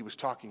He was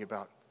talking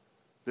about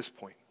this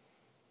point.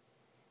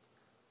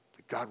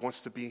 That God wants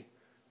to be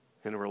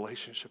in a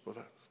relationship with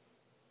us.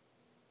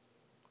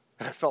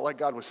 And I felt like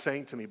God was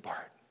saying to me,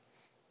 Bart,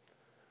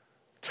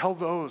 tell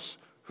those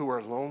who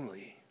are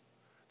lonely,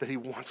 that he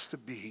wants to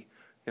be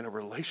in a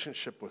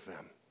relationship with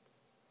them.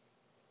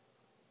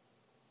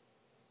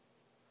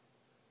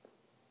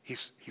 He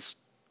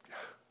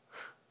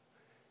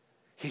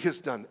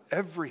has done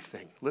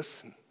everything.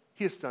 Listen,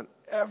 he has done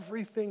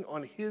everything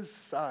on his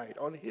side,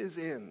 on his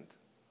end,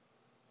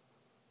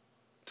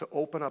 to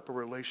open up a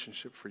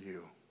relationship for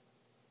you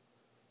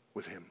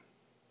with him.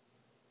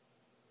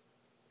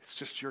 It's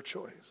just your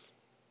choice.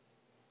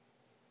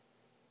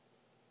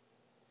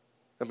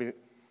 I mean,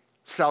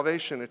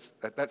 salvation, it's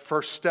that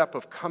first step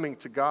of coming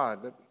to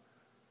God.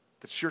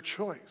 That's your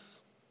choice.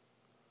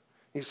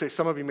 You say,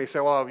 some of you may say,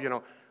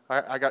 well,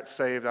 I got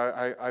saved.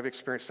 I've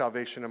experienced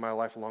salvation in my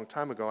life a long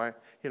time ago.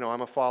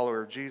 I'm a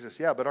follower of Jesus.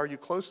 Yeah, but are you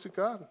close to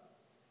God?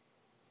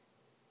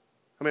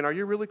 I mean, are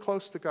you really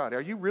close to God?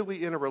 Are you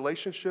really in a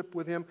relationship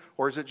with him,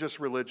 or is it just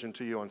religion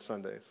to you on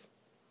Sundays?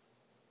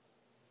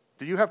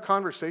 Do you have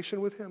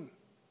conversation with him?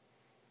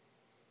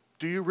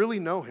 Do you really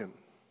know him?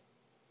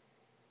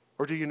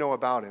 Or do you know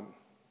about him?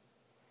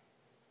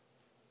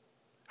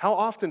 How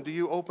often do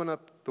you open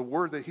up the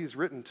word that he's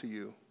written to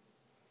you?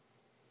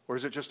 Or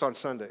is it just on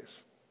Sundays?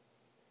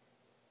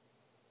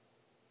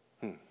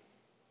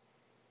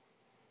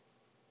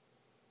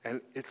 And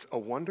it's a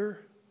wonder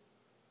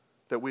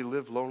that we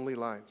live lonely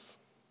lives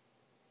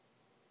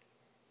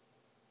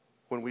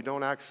when we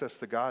don't access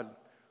the God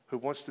who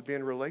wants to be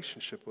in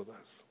relationship with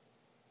us.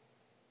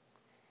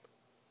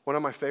 One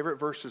of my favorite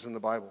verses in the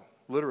Bible,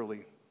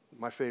 literally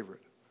my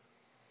favorite,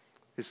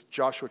 is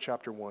Joshua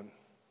chapter 1.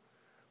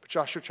 But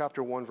Joshua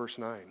chapter 1 verse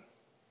 9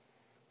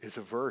 is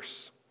a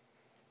verse.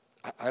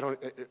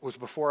 It was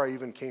before I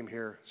even came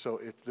here,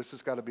 so this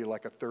has got to be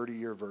like a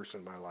 30-year verse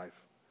in my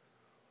life.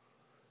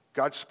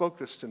 God spoke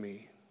this to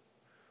me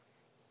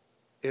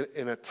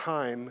in a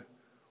time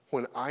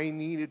when I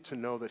needed to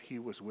know that he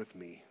was with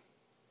me.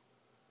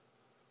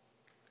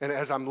 And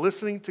as I'm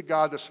listening to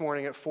God this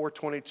morning at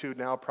 4:22,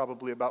 now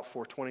probably about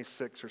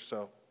 4:26 or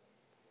so,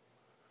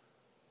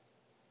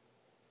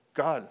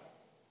 God,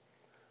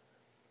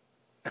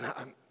 and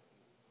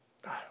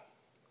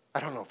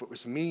I don't know if it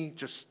was me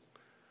just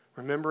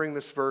remembering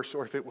this verse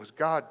or if it was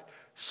God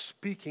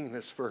speaking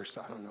this verse,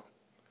 I don't know.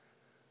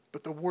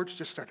 But the words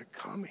just started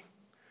coming.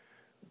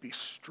 Be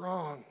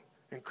strong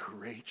and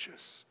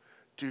courageous.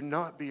 Do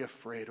not be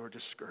afraid or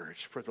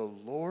discouraged, for the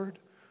Lord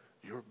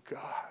your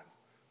God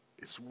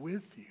is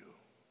with you.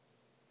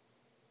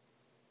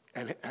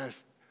 And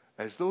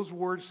as those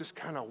words just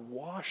kind of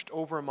washed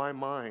over my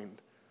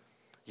mind,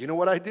 you know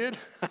what I did?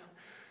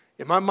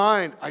 In my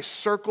mind, I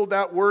circled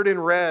that word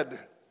in red,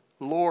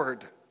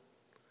 Lord.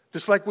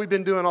 Just like we've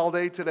been doing all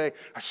day today.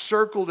 I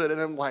circled it and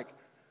I'm like,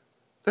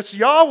 that's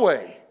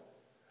Yahweh.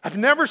 I've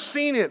never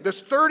seen it,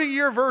 this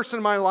 30-year verse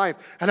in my life,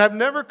 and I've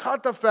never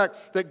caught the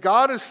fact that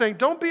God is saying,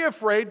 don't be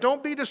afraid,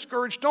 don't be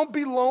discouraged, don't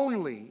be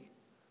lonely.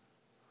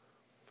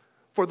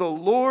 For the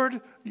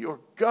Lord your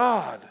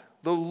God,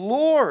 the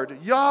Lord,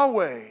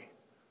 Yahweh,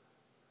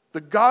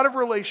 the God of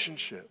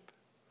relationship,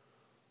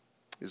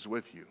 is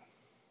with you.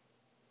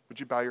 Would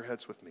you bow your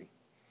heads with me?